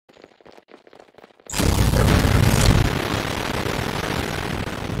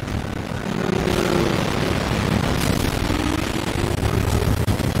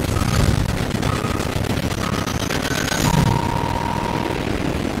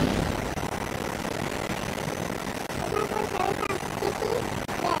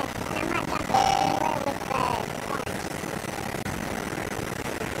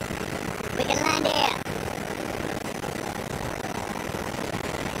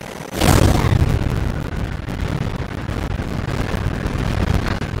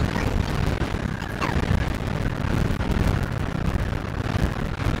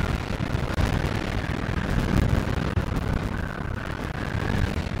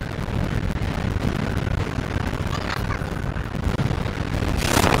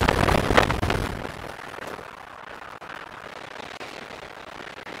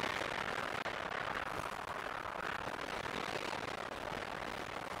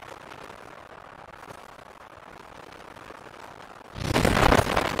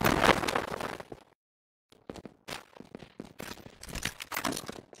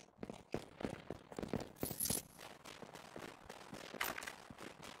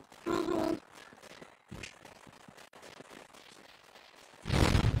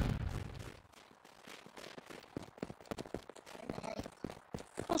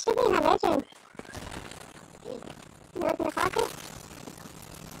They should be in our bedroom. You look in the pocket?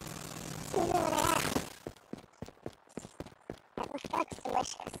 See where they're at. That looks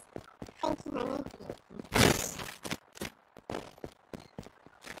delicious. Thank you, honey.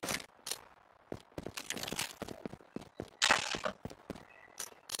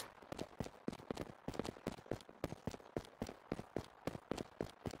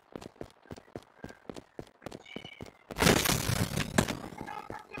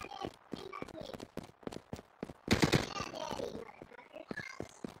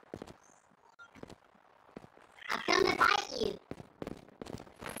 I've come to bite you.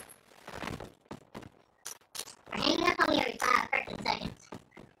 You're hanging up on me every 5 freaking seconds.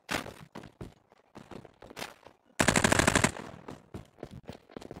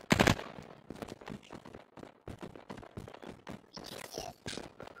 Where's he at?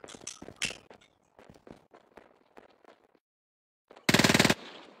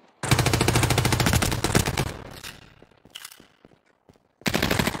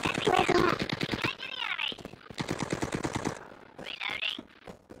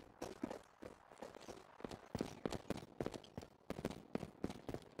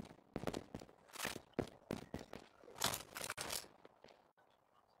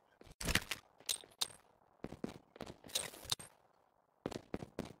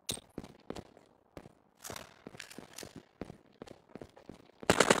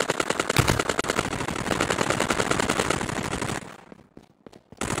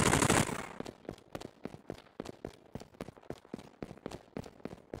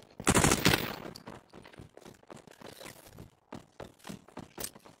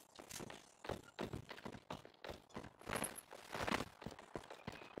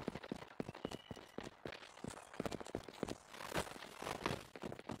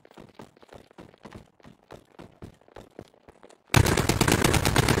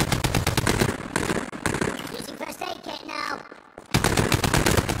 Using first aid kit now.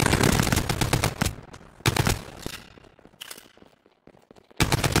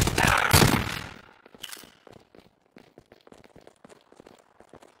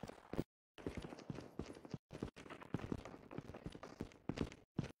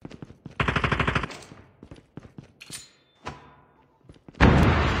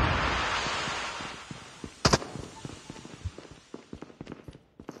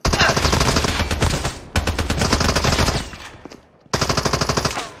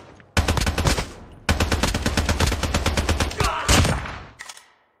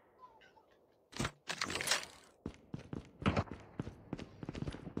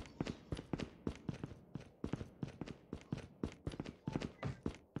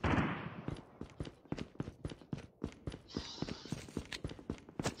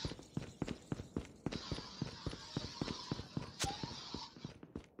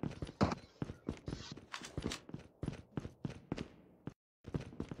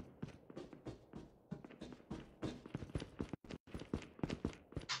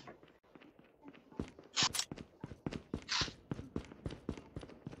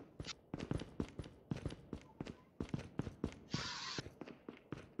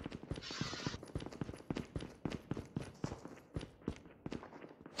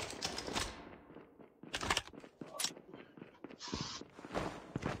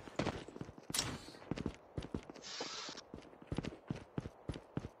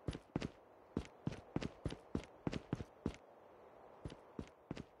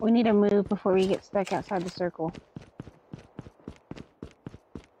 We need to move before we get stuck outside the circle.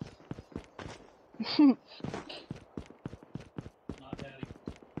 I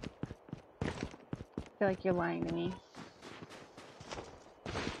feel like you're lying to me.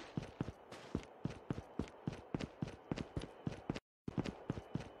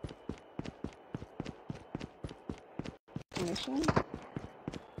 Mission?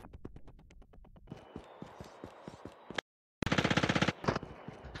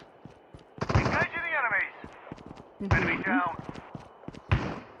 Engaging the enemies. Enemy down.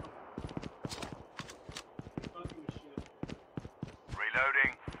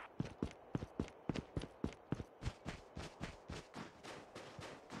 Reloading.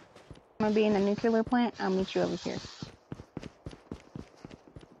 I'm gonna be in the nuclear plant. I'll meet you over here.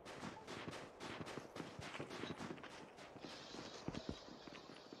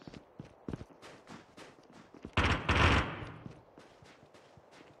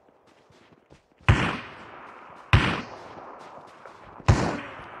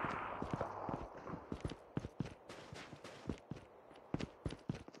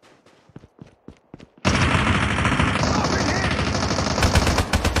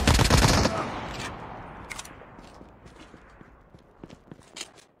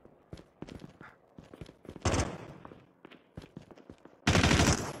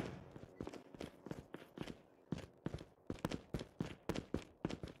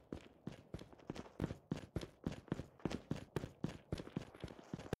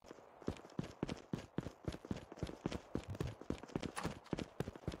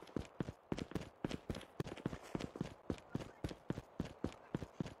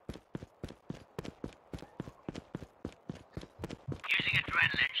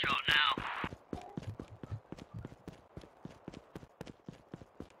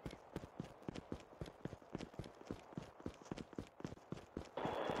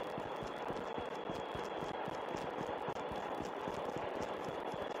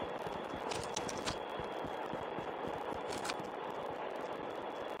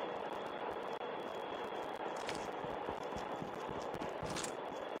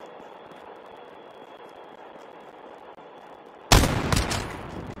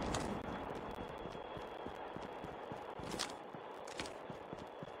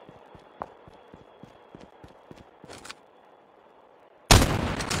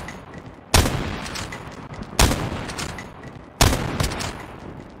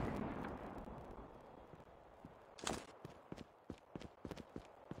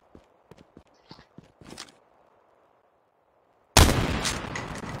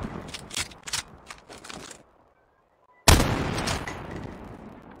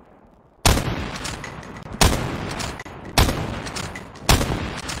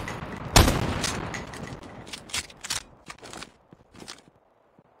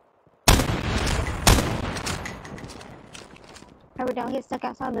 Hope we don't get stuck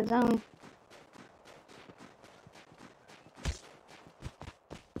outside the zone.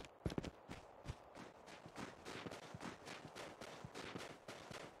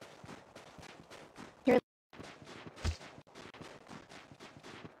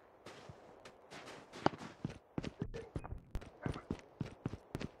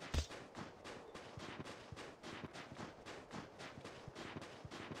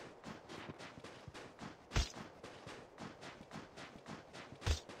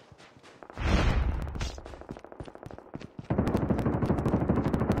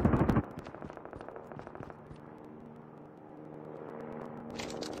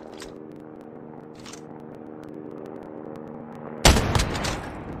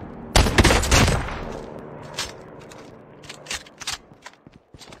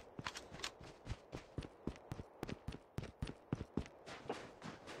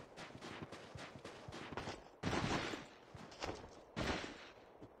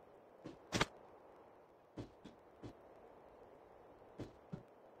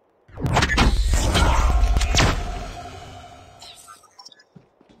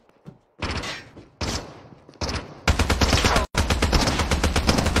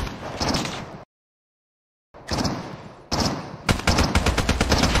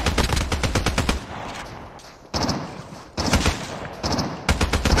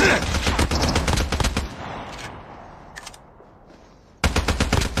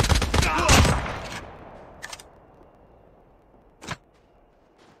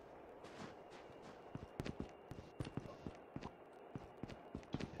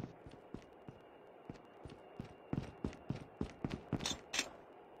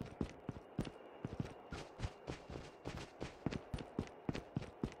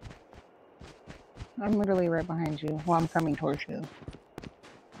 I'm literally right behind you. Well, I'm coming towards you.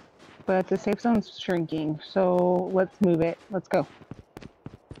 But the safe zone's shrinking, so let's move it. Let's go.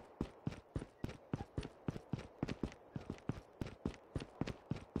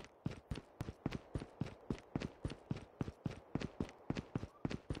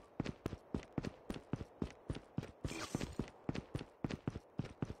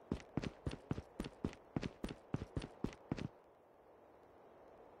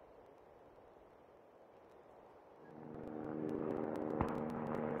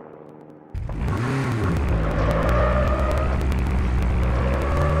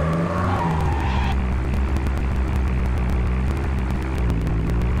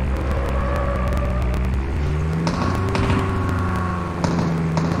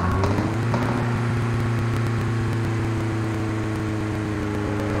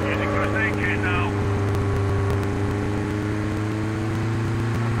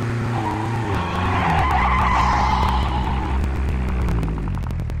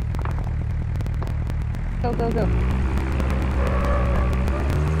 Go, go, go.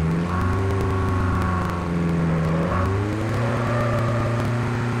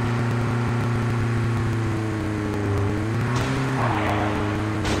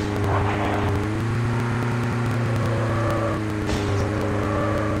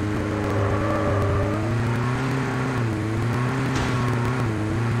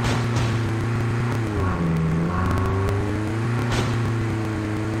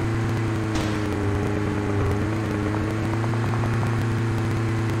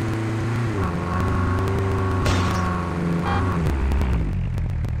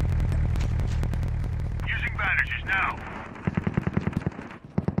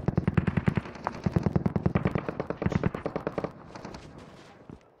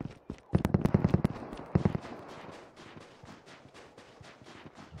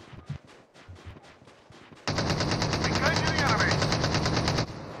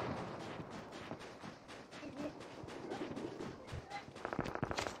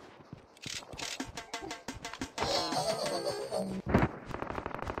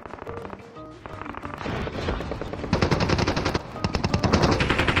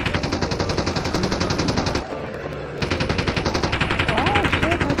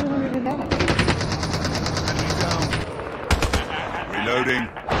 Reloading.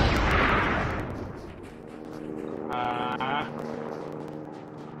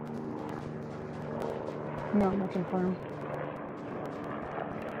 No, I'm looking for him.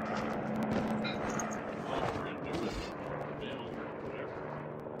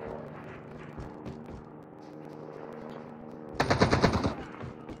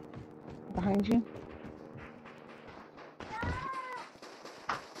 Behind you.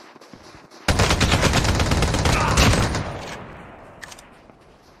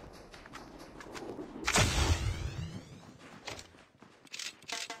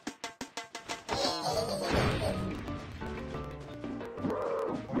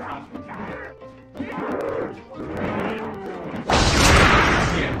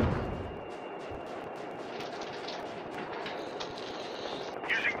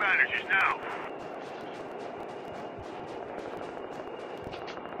 badges now.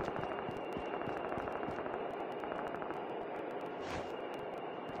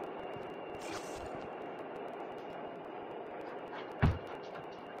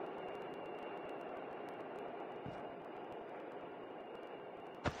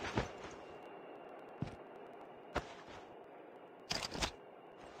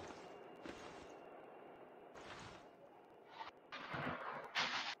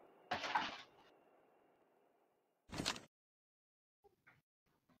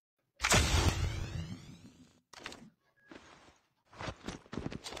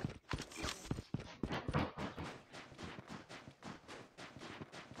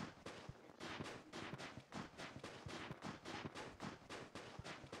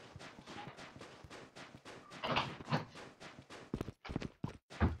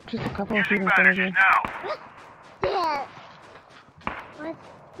 Just a couple of feet Using in front of you. bandages now. Dad, what's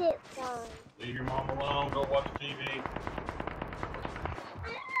it on? Leave your mom alone. Go watch TV.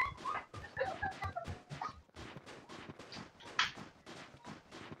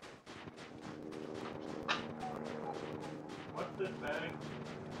 What's this, Daddy?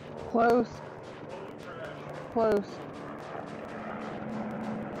 Close. Holy crap. Close.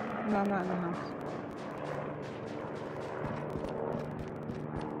 No, I'm not in the house.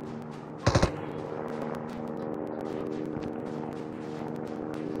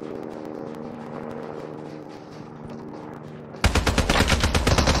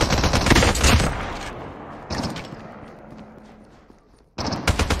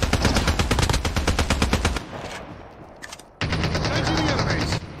 Engaging the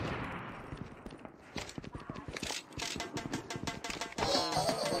enemies.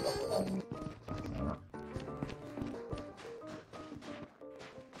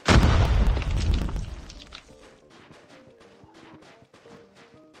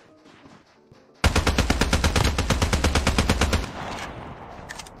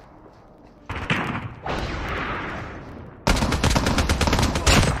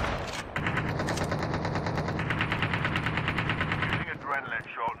 Using adrenaline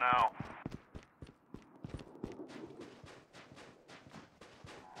shot now.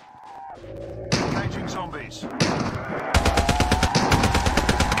 Engaging zombies.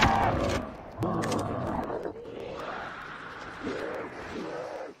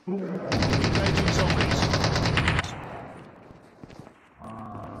 Engaging zombies.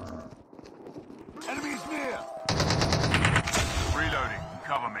 Enemies near. Reloading.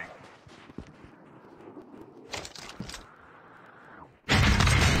 Cover me.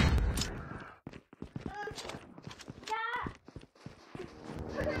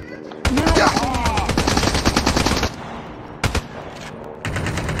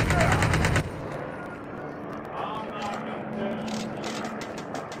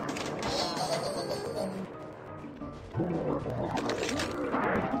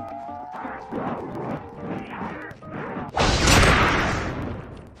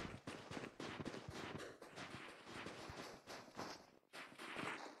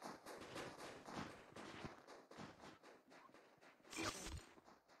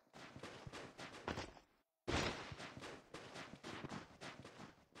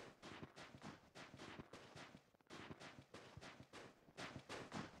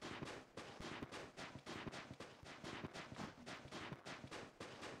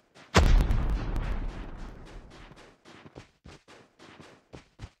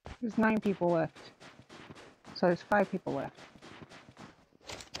 There's 9 people left. So there's 5 people left.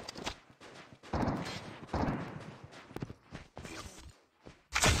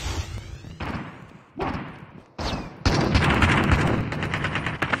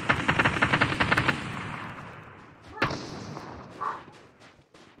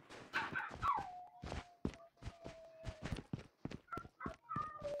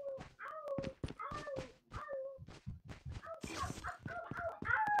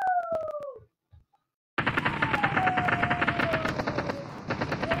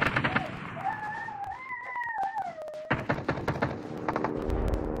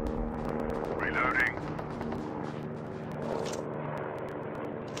 Reloading.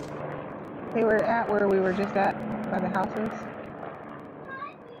 They were at where we were just at, by the houses.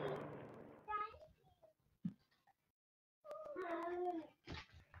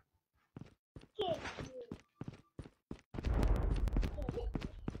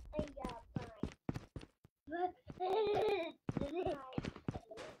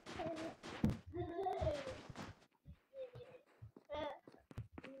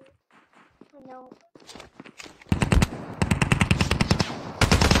 I know.